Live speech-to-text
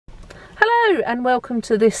Hello and welcome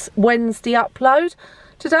to this Wednesday upload.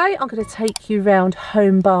 Today I'm going to take you round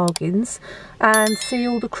Home Bargains and see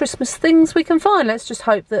all the Christmas things we can find. Let's just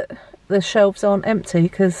hope that the shelves aren't empty,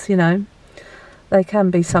 because you know they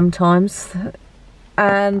can be sometimes.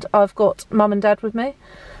 And I've got Mum and Dad with me,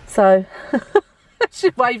 so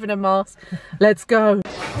she's waving a mask. Let's go.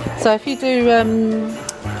 So if you do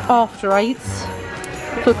after eights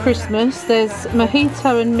for Christmas, there's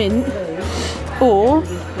mojito and mint, or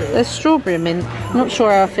there's strawberry and mint. I'm not sure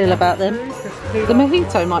how I feel about them. The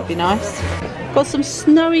mojito might be nice. Got some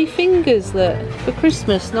snowy fingers that for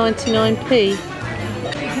Christmas, 99p.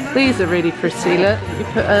 These are really pretty. Look, you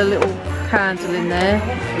put a little candle in there.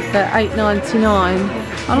 They're $8.99.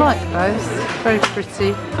 I like those. Very pretty.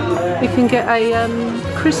 You can get a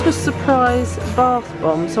Christmas surprise bath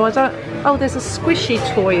bomb. So I don't. Oh, there's a squishy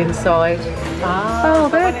toy inside. Oh,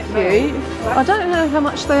 they're cute. I don't know how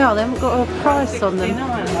much they are. They haven't got a price on them.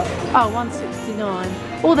 Oh, $1.69.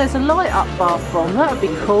 Oh, there's a light up bath bomb. That would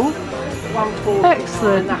be cool.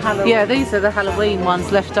 Excellent. Yeah, these are the Halloween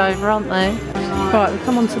ones left over, aren't they? Right, we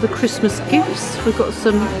come on to the Christmas gifts. We've got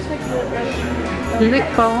some lip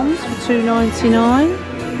balms for $2.99.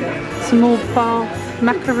 Some more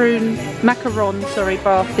macaron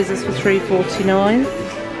bath fizzers for $3.49.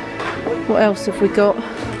 What else have we got?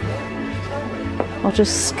 I'll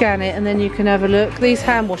just scan it and then you can have a look. These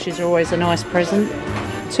hand washes are always a nice present.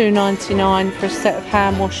 $2.99 for a set of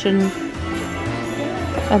hand wash and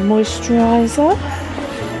a moisturiser.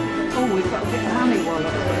 Oh, we've got a bit of honey one.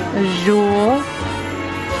 Azure.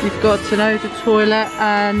 You've got an eau de toilette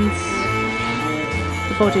and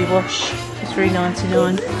the body wash for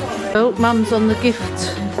 $3.99. Oh, Mum's on the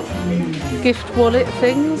gift wallet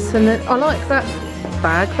things, and I like that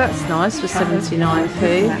bag. That's nice for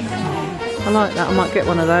 79p. I like that. I might get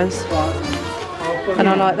one of those. And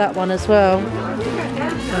I like that one as well.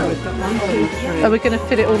 Are we going to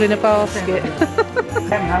fit it all in a basket?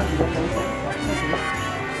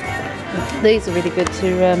 These are really good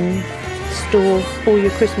to store all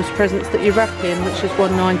your Christmas presents that you wrap in, which is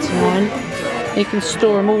 $1.99. You can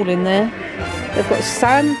store them all in there. They've got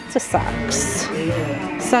Santa sacks.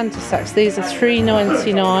 Santa sacks. These are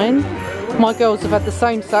 $3.99. My girls have had the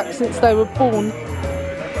same sack since they were born.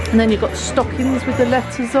 And then you've got stockings with the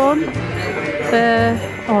letters on.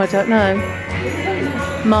 Oh, I don't know.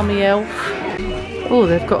 Mummy Elf. Oh,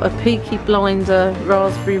 they've got a Peaky Blinder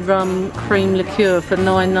raspberry rum cream liqueur for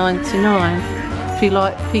 $9.99. If you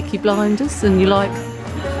like Peaky Blinders and you like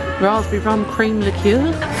raspberry rum cream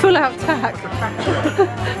liqueur, full out tack.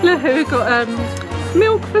 Look, we've got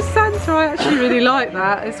milk for Santa. I actually really like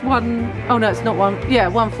that. It's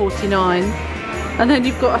 $1.49. And then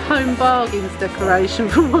you've got a Home Bargains decoration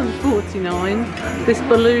for $1.49. This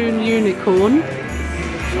balloon unicorn.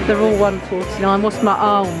 They're all $1.49. What's my?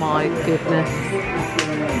 Oh my goodness.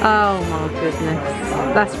 Oh my goodness.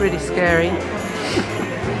 That's really scary.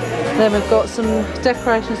 Then we've got some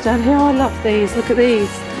decorations down here. Oh, I love these. Look at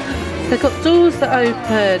these. They've got doors that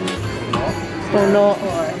open. Or not.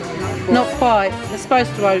 Not quite. They're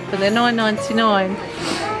supposed to open. They're $9.99.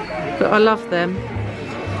 But I love them.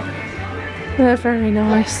 They're very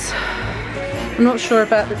nice. I'm not sure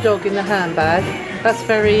about the dog in the handbag. That's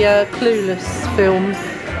very Clueless film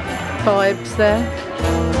vibes there.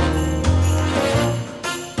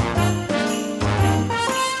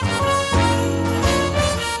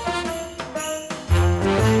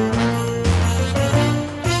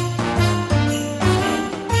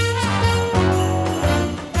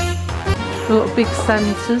 A lot of big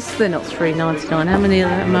Santas. They're not $3.99. How many?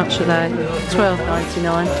 How much are they?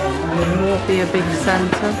 $12.99. Be a big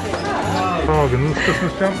Santa. Bargains,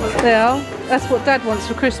 Christmas jump. They are. That's what Dad wants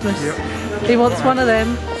for Christmas. Yep. He wants one of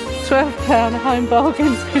them. £12 Home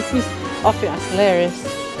Bargains Christmas. I think that's hilarious.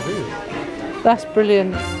 That's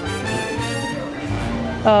brilliant.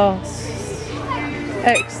 Oh,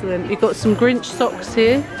 excellent. You've got some Grinch socks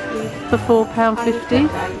here for £4.50.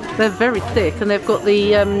 They're very thick and they've got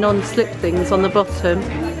the non-slip things on the bottom.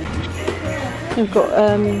 We've got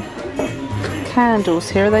candles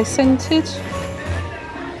here. Are they scented?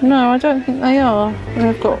 No, I don't think they are.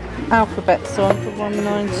 They've got alphabets on for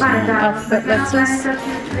 $1.99. Alphabet letters.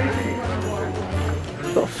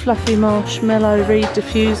 Got a fluffy marshmallow reed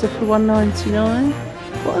diffuser for $1.99.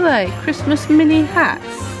 What are they? Christmas mini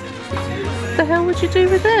hats? What the hell would you do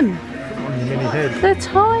with them? Mini head. They're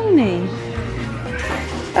tiny.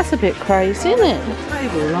 That's a bit crazy, isn't it?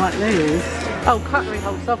 Table like these. Oh, cutlery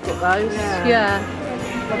holders, I've got those. Yeah.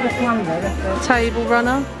 Table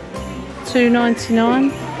runner,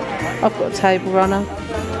 $2.99. I've got a table runner.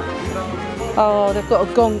 Oh, they've got a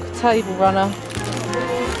gonk table runner.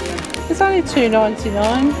 It's only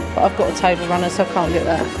 £2.99, but I've got a table runner, so I can't get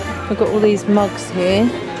that. We've got all these mugs here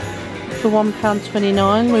for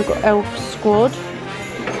 £1.29. We've got Elf Squad,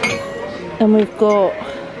 and we've got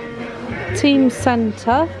Team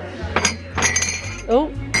Santa.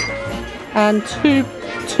 Oh, and Too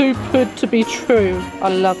Good to Be True. I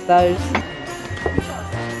love those.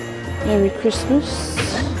 Merry Christmas.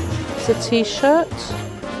 It's a t-shirt.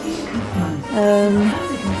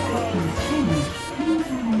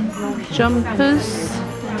 Jumpers.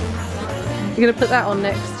 You're gonna put that on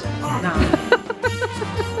next? No.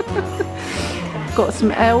 Got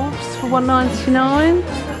some elves for £1.99.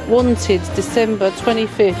 Wanted December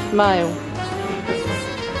 25th, male.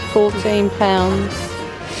 £14.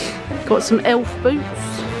 Got some elf boots.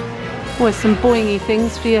 With some boingy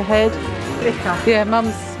things for your head. Glitter. Yeah,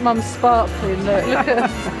 mum's sparkling.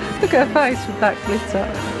 Look at her face with that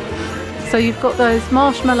glitter. So you've got those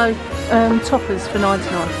marshmallow toppers for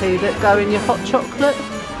 99p that go in your hot chocolate.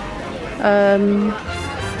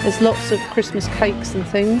 There's lots of Christmas cakes and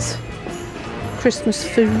things. Christmas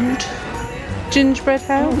food. Gingerbread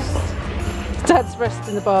house. Dad's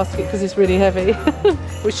resting the basket because it's really heavy.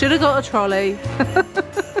 We should have got a trolley.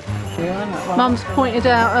 Mum's pointed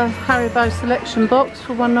out a Haribo selection box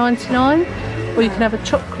for £1.99, or you can have a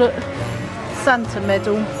chocolate Santa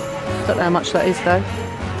medal. Don't know how much that is though.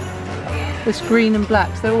 It's green and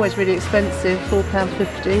black, so they're always really expensive,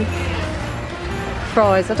 £4.50.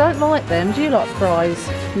 Fries, I don't like them. Do you like fries?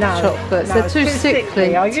 No. Chocolates, No, they're too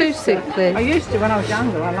sickly. Too sickly. I used to when I was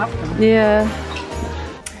younger, I loved them. Yeah.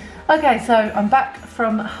 Okay, so I'm back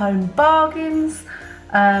from Home Bargains.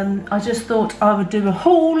 I just thought I would do a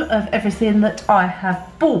haul of everything that I have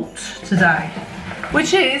bought today,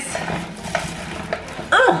 which is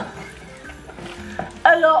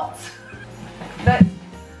a lot.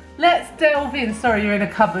 Let's delve in. Sorry, you're in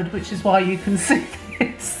a cupboard, which is why you can see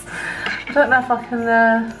this. I don't know if I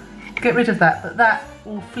can get rid of that, but that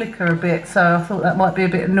will flicker a bit, so I thought that might be a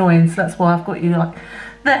bit annoying, so that's why I've got you like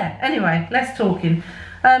there. Anyway, less talking.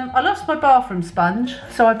 I lost my bathroom sponge,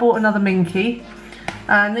 so I bought another Minky.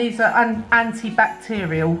 And these are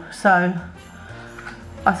antibacterial, so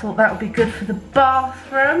I thought that would be good for the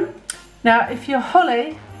bathroom. Now, if you're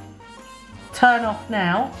Holly, turn off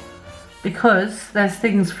now, because there's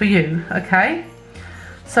things for you, okay?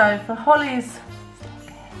 So for Holly's,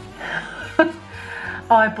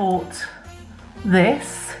 I bought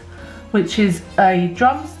this, which is a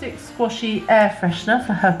drumstick squashy air freshener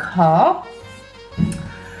for her car.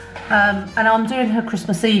 And I'm doing her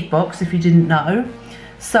Christmas Eve box, if you didn't know.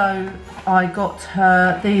 So I got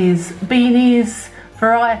her these Beanies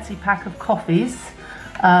variety pack of coffees,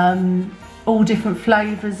 all different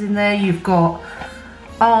flavours in there. You've got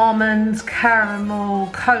almonds, caramel,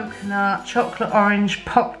 coconut, chocolate orange,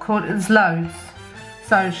 popcorn, there's loads.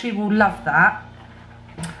 So she will love that.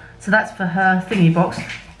 So that's for her thingy box.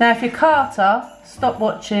 Now if you're Carter, stop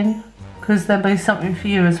watching, because there'll be something for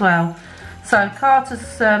you as well. So Carter's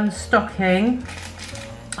stocking,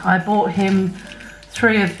 I bought him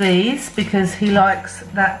 3 of these because he likes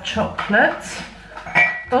that chocolate.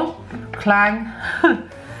 Oh, clang.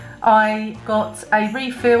 I got a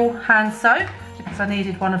refill hand soap because I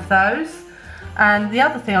needed one of those. And the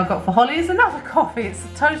other thing I got for Holly is another coffee. It's a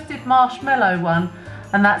toasted marshmallow one,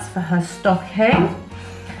 and that's for her stocking.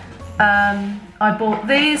 I bought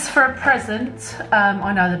these for a present.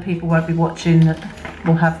 I know that people won't be watching that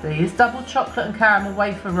will have these. Double chocolate and caramel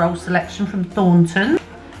wafer roll selection from Thornton.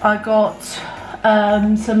 I got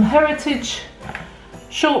some Heritage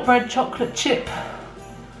shortbread chocolate chip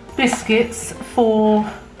biscuits for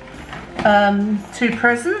 2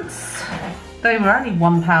 presents. They were only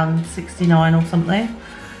 £1.69 or something,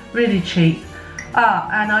 really cheap.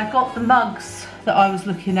 And I got the mugs that I was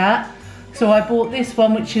looking at. So I bought this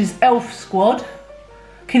one, which is Elf Squad.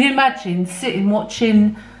 Can you imagine sitting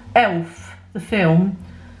watching Elf, the film,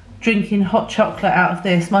 drinking hot chocolate out of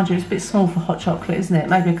this? Mind you, it's a bit small for hot chocolate, isn't it?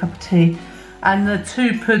 Maybe a cup of tea. And the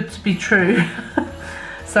Too Good to Be True.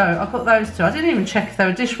 So I got those 2. I didn't even check if they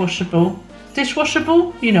were dishwashable.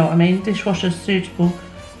 Dishwashable? You know what I mean, dishwasher suitable.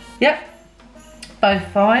 Yep, both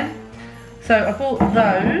fine. So I bought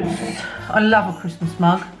those. I love a Christmas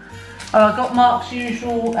mug. I got Mark's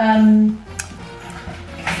usual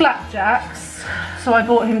flapjacks. So I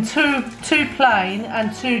bought him two plain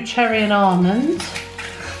and 2 cherry and almond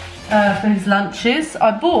for his lunches.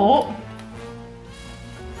 I bought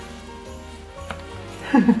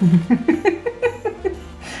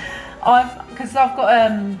because I've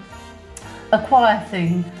got a choir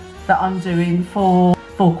thing that I'm doing for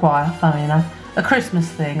choir, funny enough, a Christmas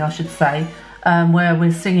thing I should say, where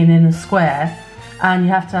we're singing in a square, and you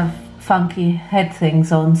have to have funky head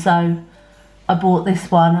things on, so I bought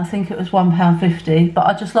this one. I think it was £1.50, but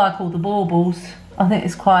I just like all the baubles. I think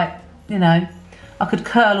it's quite, you know, I could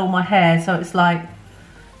curl all my hair so it's like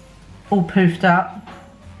all poofed up,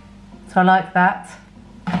 so I like that.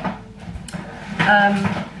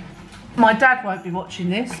 My dad won't be watching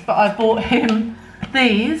this, but I bought him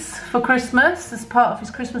these for Christmas as part of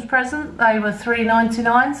his Christmas present. They were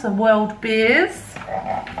 $3.99, so World Beers,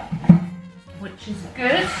 which is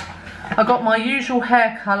good. I got my usual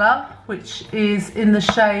hair colour, which is in the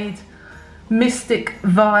shade Mystic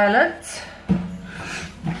Violet,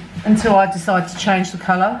 until I decide to change the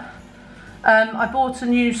colour. I bought a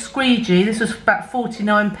new squeegee. This was about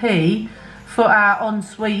 49p for our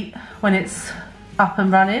ensuite when it's up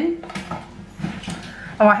and running.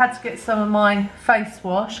 Oh, I had to get some of my face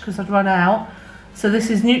wash because I'd run out. So this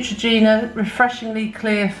is Neutrogena Refreshingly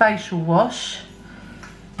Clear Facial Wash.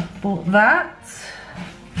 Bought that.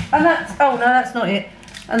 And that's, oh no, that's not it.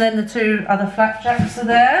 And then the two other flapjacks are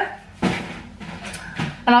there.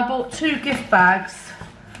 And I bought 2 gift bags.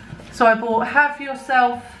 So I bought Have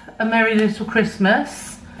Yourself a Merry Little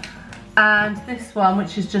Christmas and this one,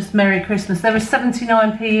 which is just Merry Christmas. They were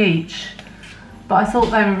 79p each, but I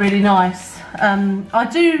thought they were really nice. I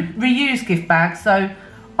do reuse gift bags, so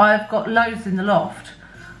I've got loads in the loft,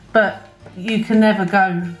 but you can never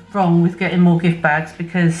go wrong with getting more gift bags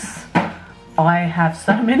because I have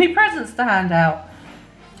so many presents to hand out.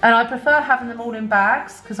 And I prefer having them all in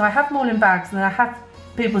bags because I have them all in bags and then I have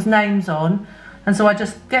people's names on, and so I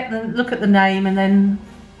just get them, look at the name, and then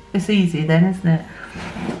it's easy then, isn't it?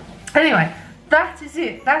 Anyway, that is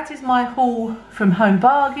it. That is my haul from Home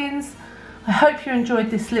Bargains. I hope you enjoyed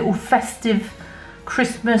this little festive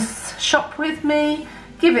Christmas shop with me.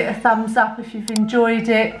 Give it a thumbs up if you've enjoyed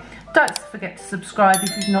it. Don't forget to subscribe if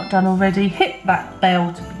you've not done already. Hit that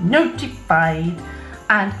bell to be notified.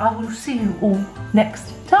 And I will see you all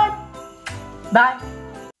next time. Bye.